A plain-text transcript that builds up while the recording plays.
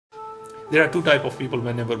There are two types of people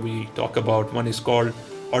whenever we talk about. One is called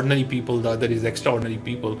ordinary people, the other is extraordinary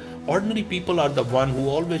people. Ordinary people are the one who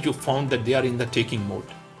always you found that they are in the taking mode.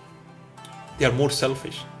 They are more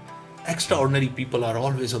selfish. Extraordinary people are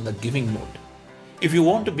always on the giving mode. If you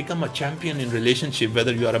want to become a champion in relationship,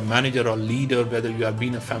 whether you are a manager or leader, whether you have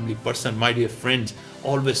been a family person, my dear friends,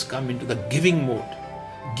 always come into the giving mode.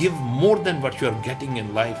 Give more than what you are getting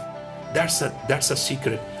in life. That's a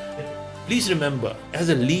secret. Please remember, as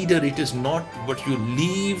a leader, it is not what you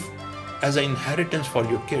leave as an inheritance for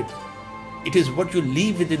your kids. It is what you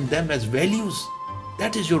leave within them as values.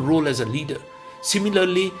 That is your role as a leader.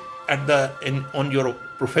 Similarly, on your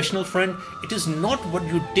professional front, it is not what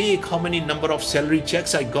you take, how many number of salary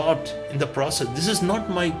checks I got in the process. This is not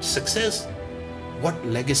my success. What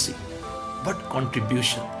legacy, what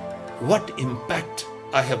contribution, what impact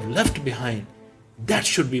I have left behind, that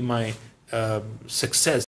should be my success.